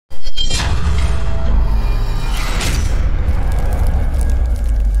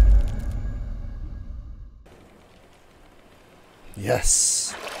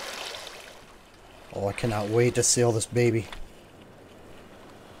Yes. Oh, I cannot wait to sail this baby.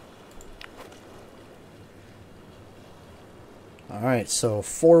 Alright, so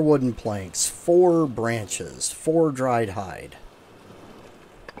 4 wooden planks, 4 branches, 4 dried hide.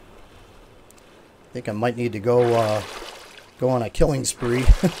 I think I might need to go on a killing spree.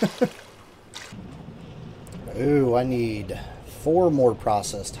 Ooh, I need 4 more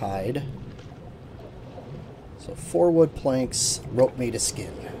processed hide. So 4 wood planks, rope made of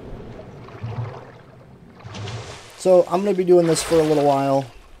skin. So I'm going to be doing this for a little while.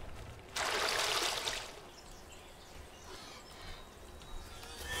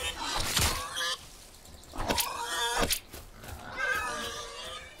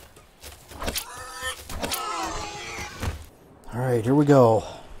 Alright, here we go.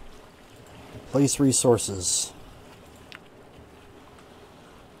 Place resources.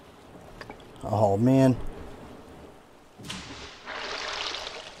 Oh, man.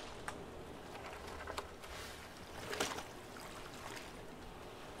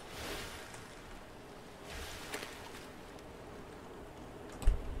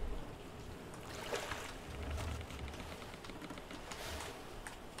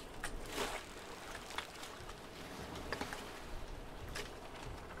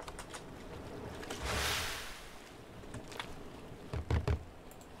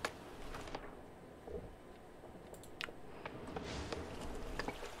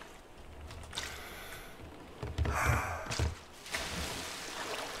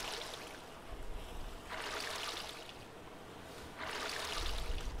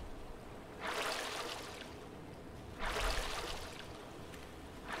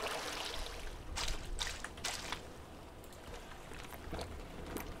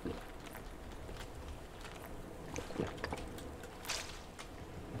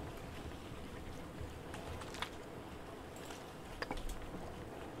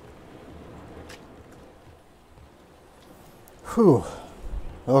 Whew.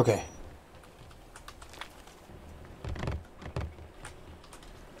 Okay.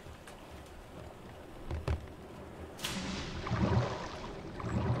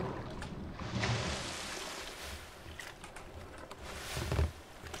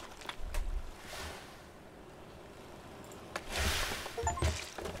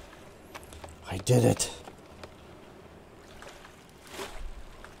 I did it.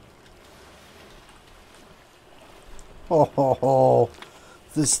 Oh, ho, ho.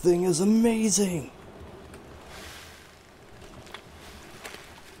 This thing is amazing.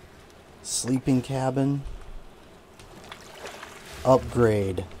 Sleeping cabin.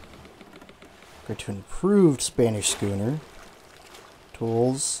 Upgrade. Go to improved Spanish schooner.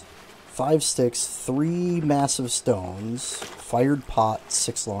 Tools. 5 sticks, 3 massive stones, fired pot,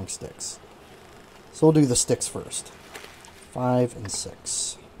 6 long sticks. So we'll do the sticks first. 5 and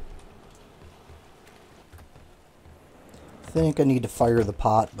 6. I think I need to fire the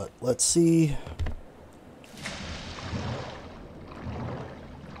pot, but let's see.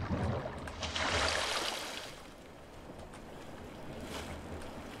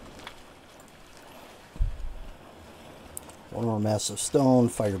 One more massive stone,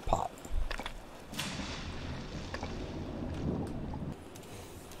 fired pot.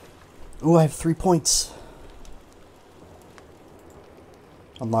 Ooh, I have 3 points.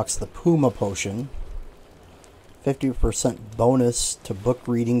 Unlocks the Puma potion. 50% bonus to book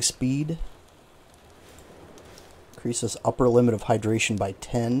reading speed. Increases upper limit of hydration by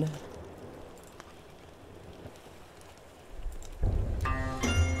 10.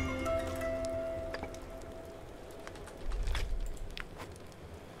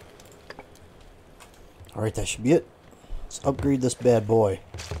 Alright, that should be it. Let's upgrade this bad boy.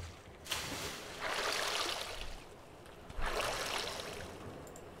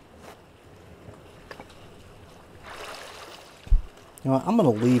 You know what, I'm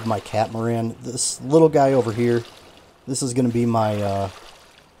going to leave my catamaran. This little guy over here, this is going to be my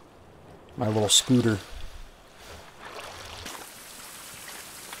my little scooter.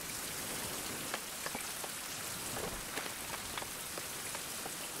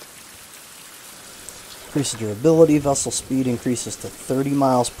 Increases durability, vessel speed increases to 30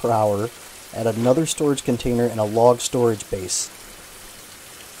 miles per hour. Add another storage container and a log storage base.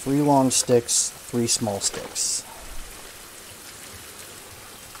 3 long sticks, 3 small sticks.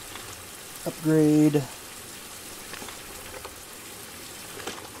 Upgrade.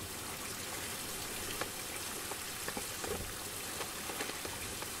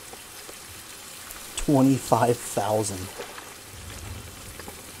 $25,000.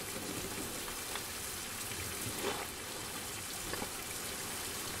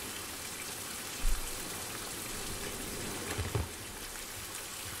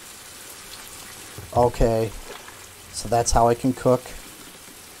 Okay. So that's how I can cook.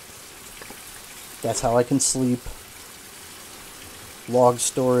 That's how I can sleep. Log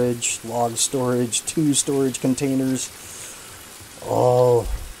storage, 2 storage containers. Oh.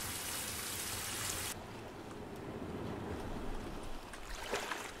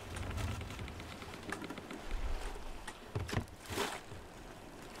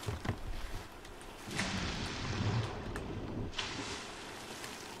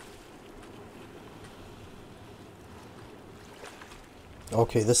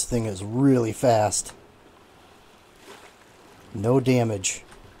 Okay, this thing is really fast. No damage.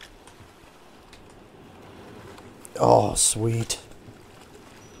 Oh, sweet.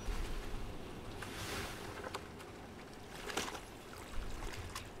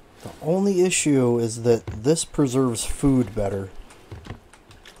 The only issue is that this preserves food better.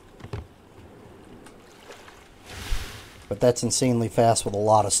 But that's insanely fast with a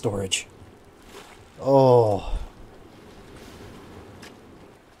lot of storage. Oh.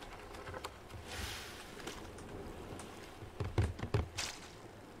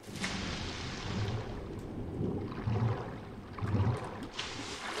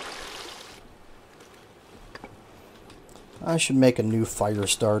 I should make a new fire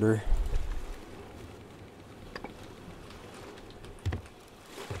starter.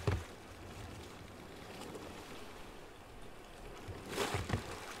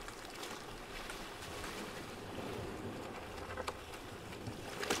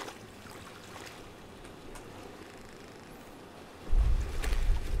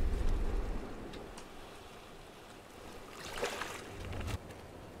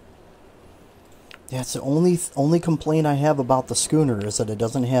 Yeah, it's the only complaint I have about the schooner is that it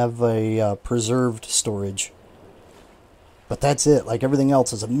doesn't have a preserved storage. But that's it. Like, everything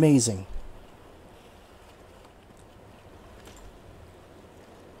else is amazing.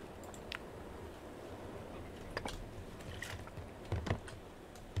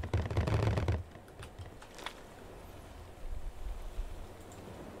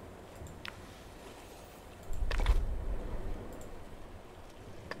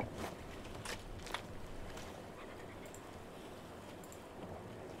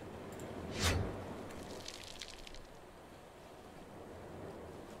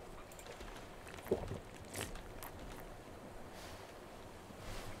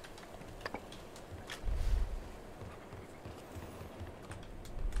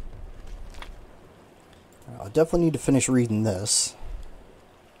 I definitely need to finish reading this.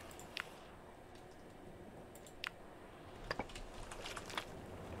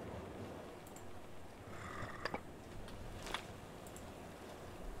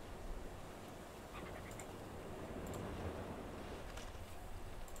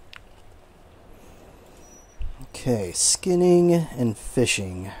 Okay, skinning and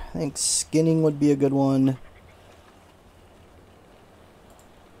fishing. I think skinning would be a good one.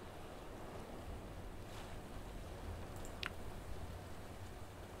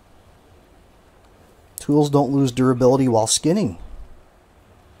 Tools don't lose durability while skinning.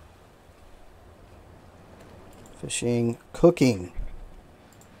 Fishing, cooking.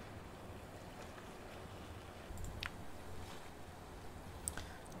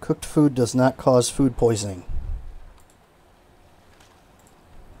 Cooked food does not cause food poisoning.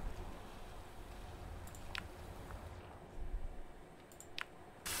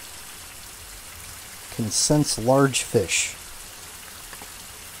 Can sense large fish.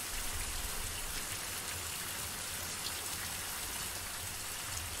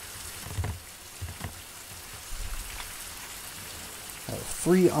 I have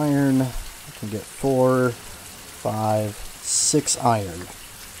 3 iron. I can get 4, 5, 6 iron.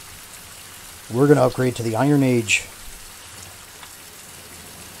 We're going to upgrade to the Iron Age.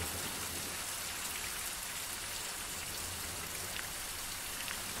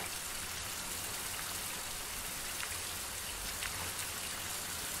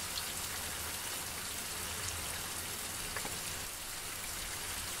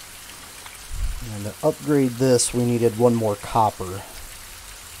 And to upgrade this, we needed 1 more copper.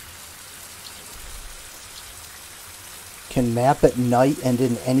 Can map at night and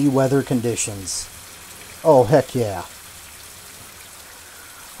in any weather conditions. Oh, heck yeah.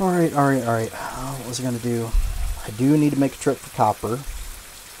 Alright. What was I going to do? I do need to make a trip for copper.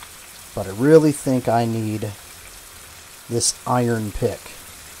 But I really think I need this iron pick.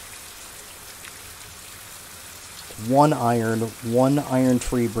 1 iron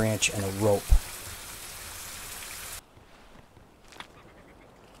tree branch, and a rope.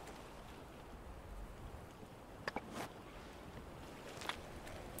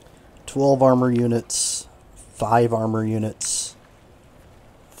 "12 armor units, 5 armor units,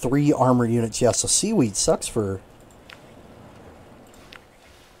 3 armor units. Yeah, so seaweed sucks for...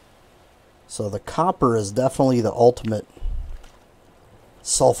 So the copper is definitely the ultimate.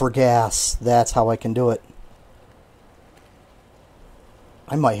 Sulfur gas. That's how I can do it.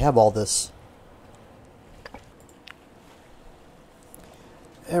 I might have all this.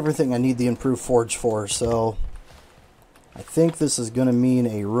 Everything I need the improved forge for, so... I think this is going to mean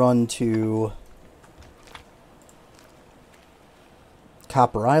a run to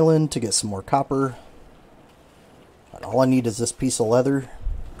Copper Island to get some more copper. And all I need is this piece of leather.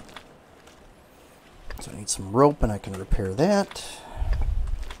 So I need some rope and I can repair that.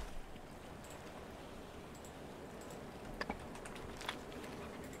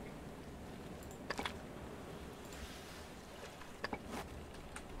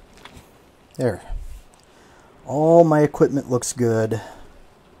 There. All my equipment looks good.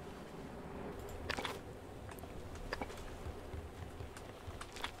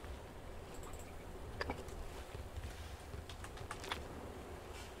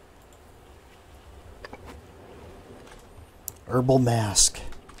 Herbal mask.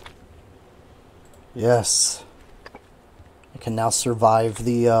 Yes. I can now survive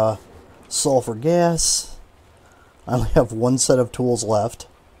the sulfur gas. I only have 1 set of tools left.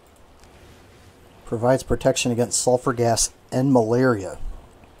 Provides protection against sulfur gas and malaria.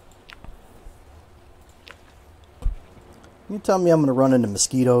 You tell me I'm going to run into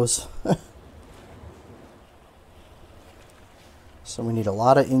mosquitoes? So we need a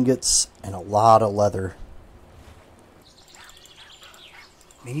lot of ingots and a lot of leather.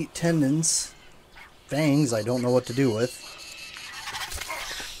 Meat tendons. Fangs I don't know what to do with.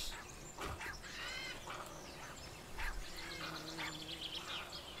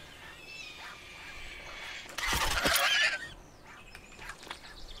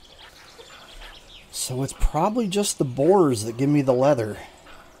 So it's probably just the boars that give me the leather.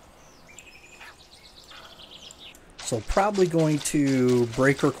 So probably going to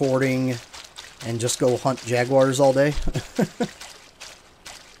break recording and just go hunt jaguars all day.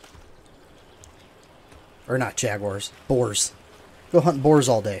 Or not jaguars, boars. Go hunt boars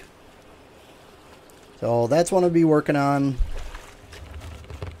all day. So that's what I'll be working on.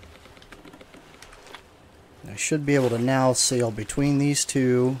 I should be able to now sail between these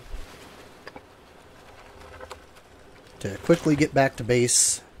two to quickly get back to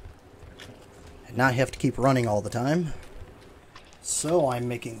base and not have to keep running all the time. So I'm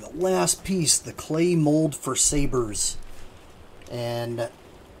making the last piece, the clay mold for sabers, and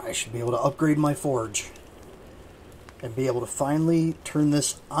I should be able to upgrade my forge and be able to finally turn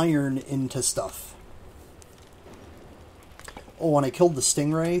this iron into stuff. Oh, when I killed the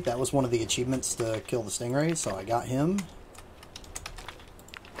stingray, that was one of the achievements to kill the stingray, so I got him.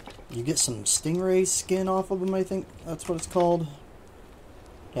 You get some stingray skin off of them, I think that's what it's called.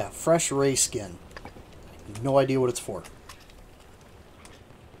 Yeah, fresh ray skin. No idea what it's for.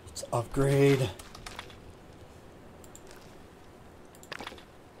 Let's upgrade.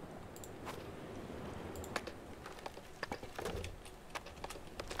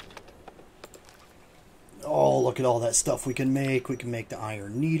 Oh, look at all that stuff we can make. We can make the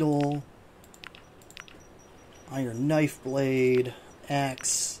iron needle, iron knife blade,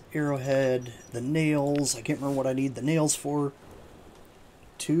 axe, arrowhead, the nails. I can't remember what I need the nails for.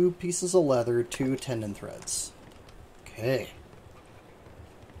 2 pieces of leather, 2 tendon threads. Okay.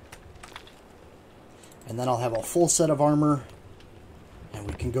 And then I'll have a full set of armor, and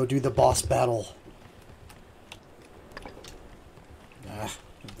we can go do the boss battle.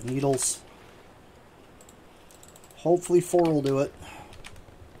 The needles. Hopefully 4 will do it.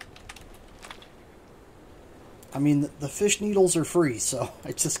 I mean, the fish needles are free, so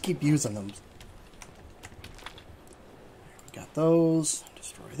I just keep using them. Got those.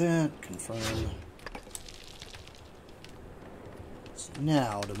 Destroy that. Confirm. So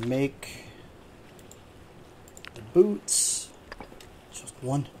now to make the boots. Just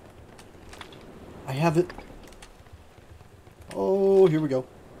 1. I have it. Oh, here we go.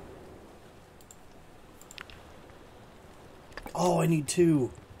 Oh, I need 2.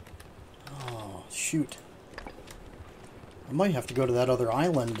 Oh, shoot. I might have to go to that other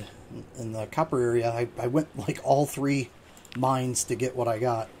island in the copper area. I went like all 3 mines to get what I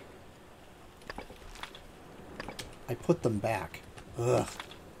got. I put them back. Ugh.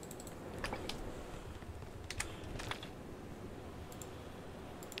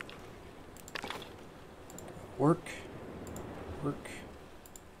 Work. Work.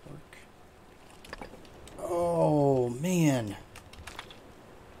 Work. Oh, man.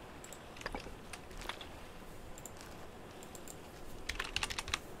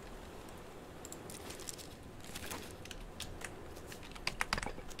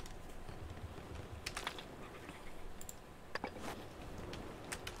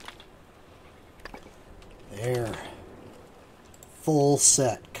 There. Full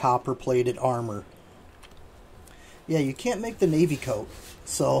set, copper-plated armor. Yeah, you can't make the navy coat,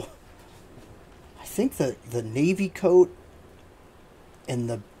 so I think that the navy coat and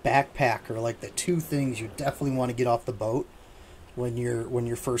the backpack are like the two things you definitely want to get off the boat when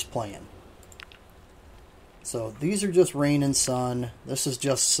you're first playing. So these are just rain and sun. This is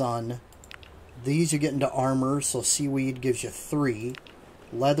just sun. These you get into armor, so seaweed gives you 3.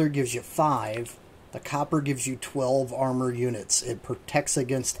 Leather gives you 5. The copper gives you 12 armor units. It protects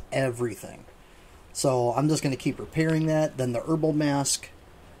against everything. So I'm just going to keep repairing that. Then the herbal mask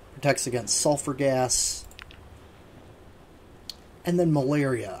protects against sulfur gas. And then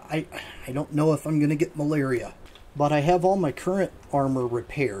malaria. I don't know if I'm going to get malaria. But I have all my current armor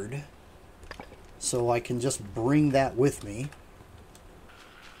repaired. So I can just bring that with me.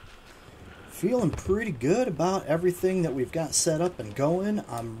 Feeling pretty good about everything that we've got set up and going.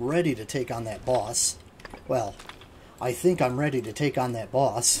 I'm ready to take on that boss. Well, I think I'm ready to take on that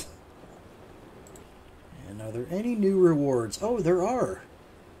boss. And are there any new rewards? Oh, there are.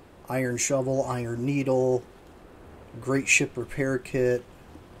 Iron shovel, iron needle, great ship repair kit,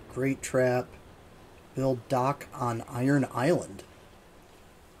 great trap, build dock on Iron Island.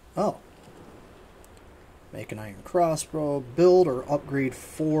 Oh. Make an iron crossbow, build or upgrade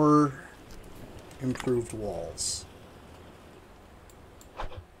 4 improved walls.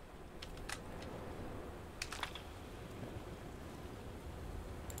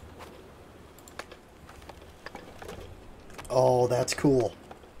 Oh, that's cool.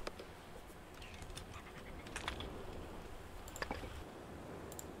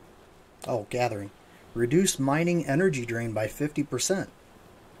 Oh, gathering. Reduce mining energy drain by 50%.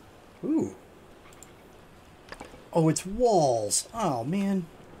 Ooh. Oh, it's walls. Oh, man.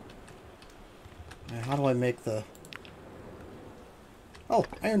 Now, how do I make the... Oh,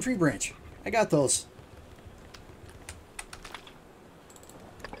 iron tree branch. I got those.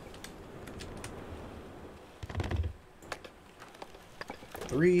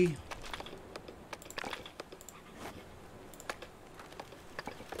 Three.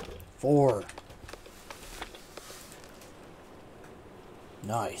 4.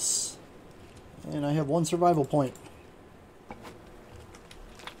 Nice. And I have 1 survival point.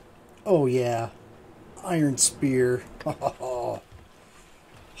 Oh yeah. Iron spear. Oh,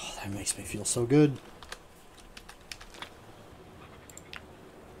 that makes me feel so good.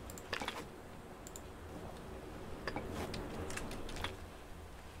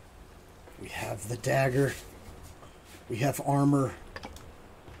 We have the dagger. We have armor.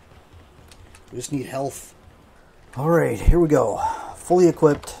 We just need health. Alright, here we go. Fully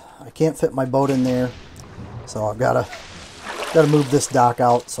equipped. I can't fit my boat in there, so I've gotta move this dock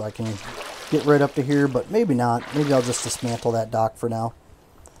out so I can get right up to here, but maybe not. Maybe I'll just dismantle that dock for now.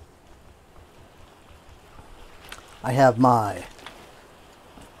 I have my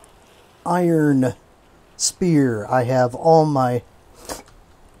iron spear. I have all my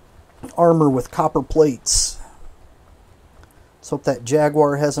armor with copper plates. Let's hope that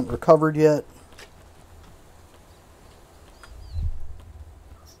jaguar hasn't recovered yet.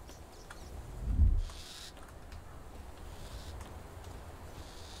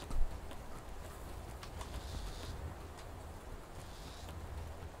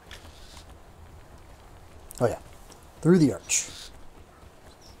 Oh yeah, through the arch.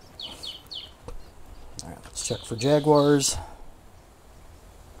 Alright, let's check for jaguars.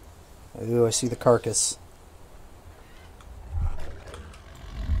 Ooh, I see the carcass.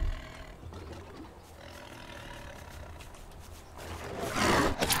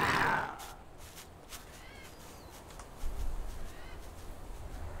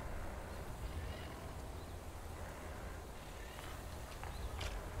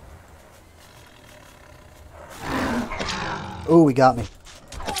 Oh, he got me.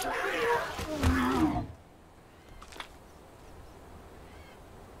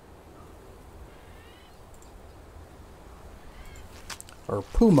 Or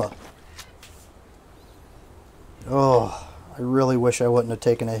puma. Oh, I really wish I wouldn't have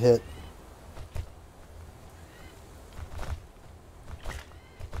taken a hit.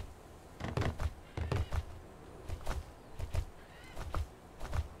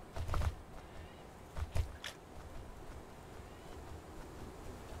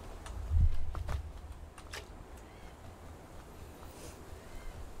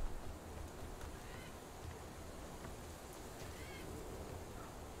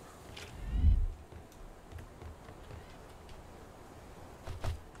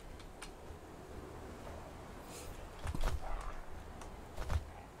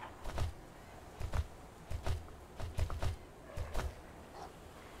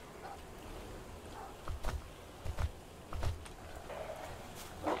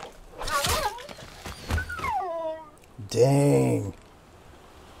 Dang.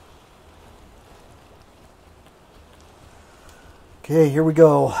 Okay, here we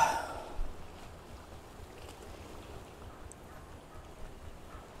go.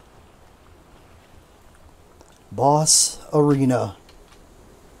 Boss Arena.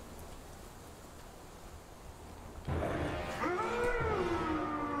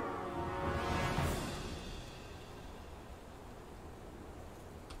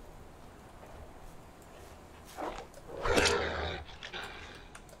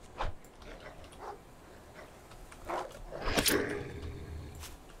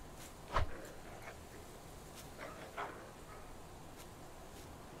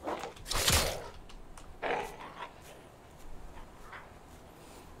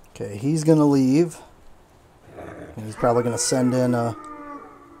 Okay, he's going to leave. And he's probably going to send in a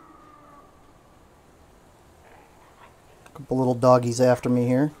couple little doggies after me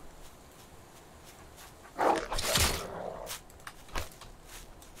here.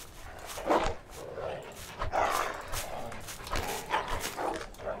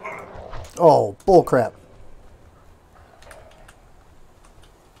 Oh, bullcrap.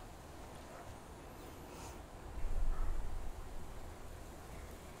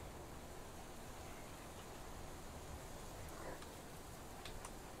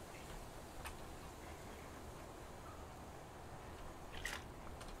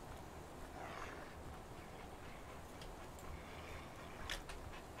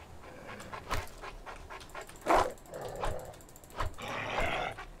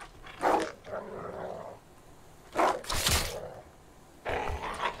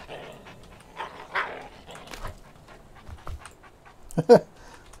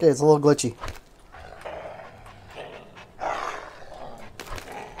 Okay, it's a little glitchy.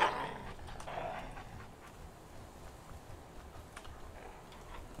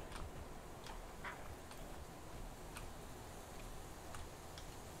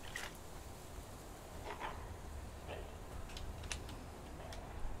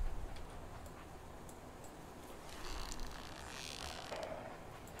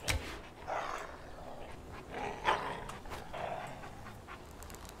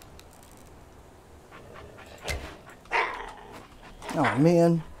 Oh,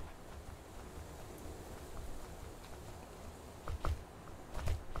 man.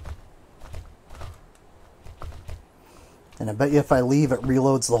 And I bet you if I leave, it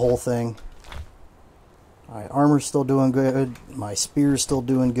reloads the whole thing. Alright, armor's still doing good. My spear's still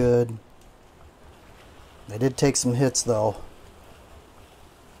doing good. They did take some hits, though.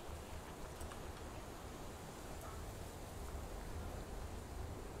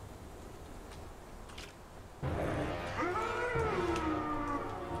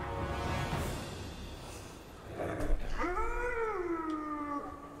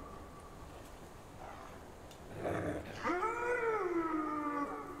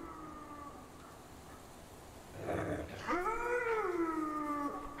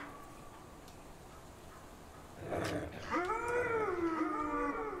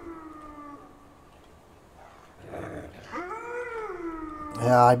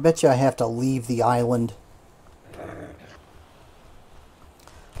 Yeah, I bet you I have to leave the island.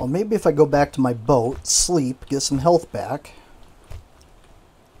 Well, maybe if I go back to my boat, sleep, get some health back.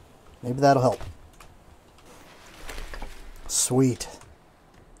 Maybe that'll help. Sweet.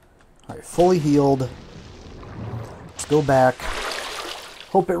 Alright, fully healed. Let's go back.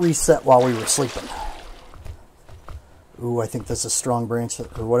 Hope it reset while we were sleeping. Ooh, I think this is strong branch,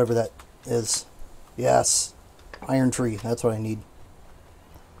 or whatever that is. Yes. Iron tree, that's what I need.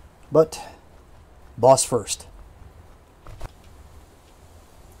 But, boss first.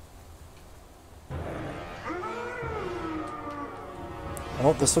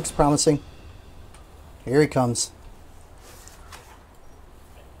 Oh, this looks promising. Here he comes.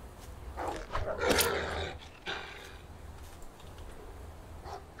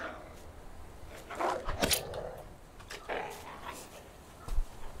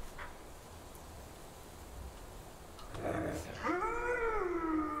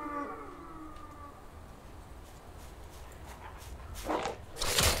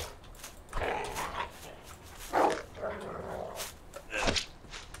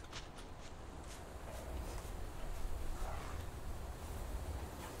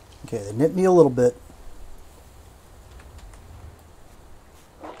 Okay, they nipped me a little bit.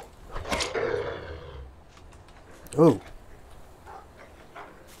 Ooh.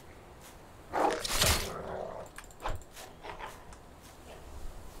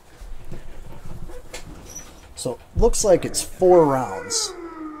 So, looks like it's 4 rounds.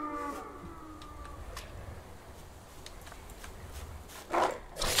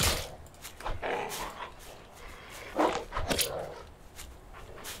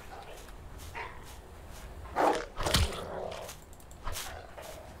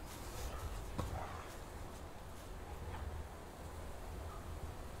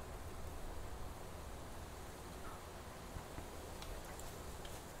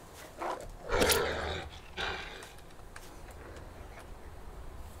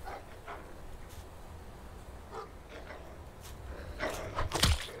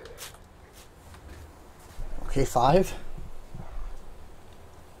 Okay, 5.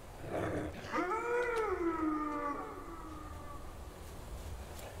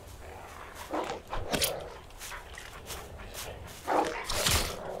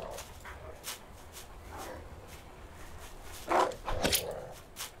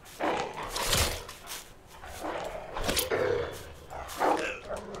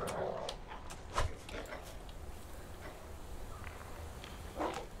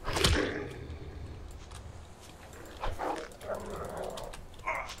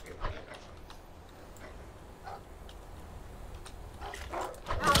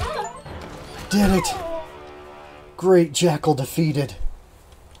 Did it! Great Jackal defeated.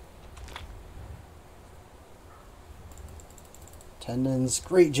 Tendons,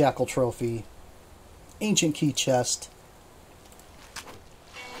 Great Jackal trophy, ancient key chest.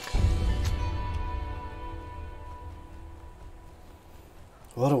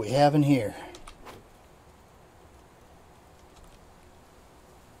 What do we have in here?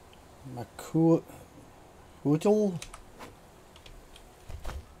 Makuutil?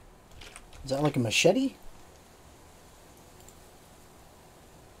 Is that like a machete?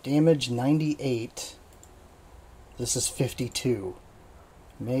 Damage 98. This is 52.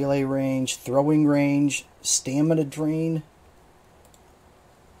 Melee range, throwing range, stamina drain.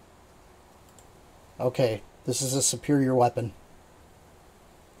 Okay, this is a superior weapon.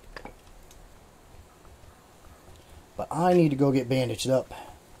 But I need to go get bandaged up.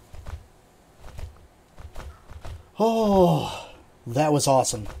 Oh, that was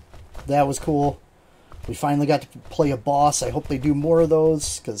awesome. That was cool. We finally got to play a boss. I hope they do more of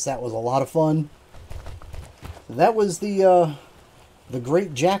those, because that was a lot of fun. That was the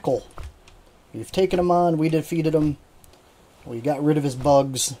Great Jackal. We've taken him on. We defeated him. We got rid of his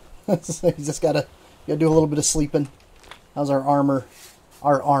bugs. He's just gotta do a little bit of sleeping. How's our armor?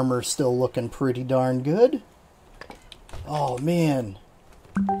 Our armor's still looking pretty darn good. Oh, man.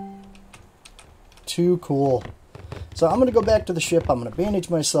 Too cool. So I'm going to go back to the ship. I'm going to bandage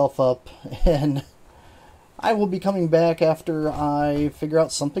myself up. And I will be coming back after I figure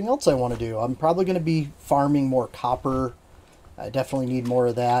out something else I want to do. I'm probably going to be farming more copper. I definitely need more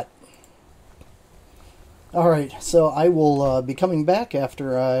of that. Alright, so I will be coming back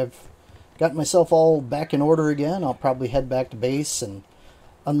after I've got myself all back in order again. I'll probably head back to base and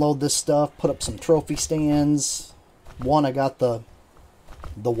unload this stuff, put up some trophy stands. One, I got the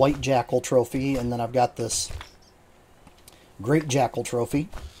White Jackal trophy, and then I've got this Great Jackal trophy.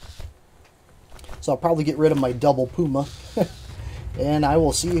 So I'll probably get rid of my double Puma. And I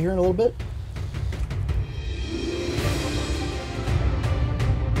will see you here in a little bit.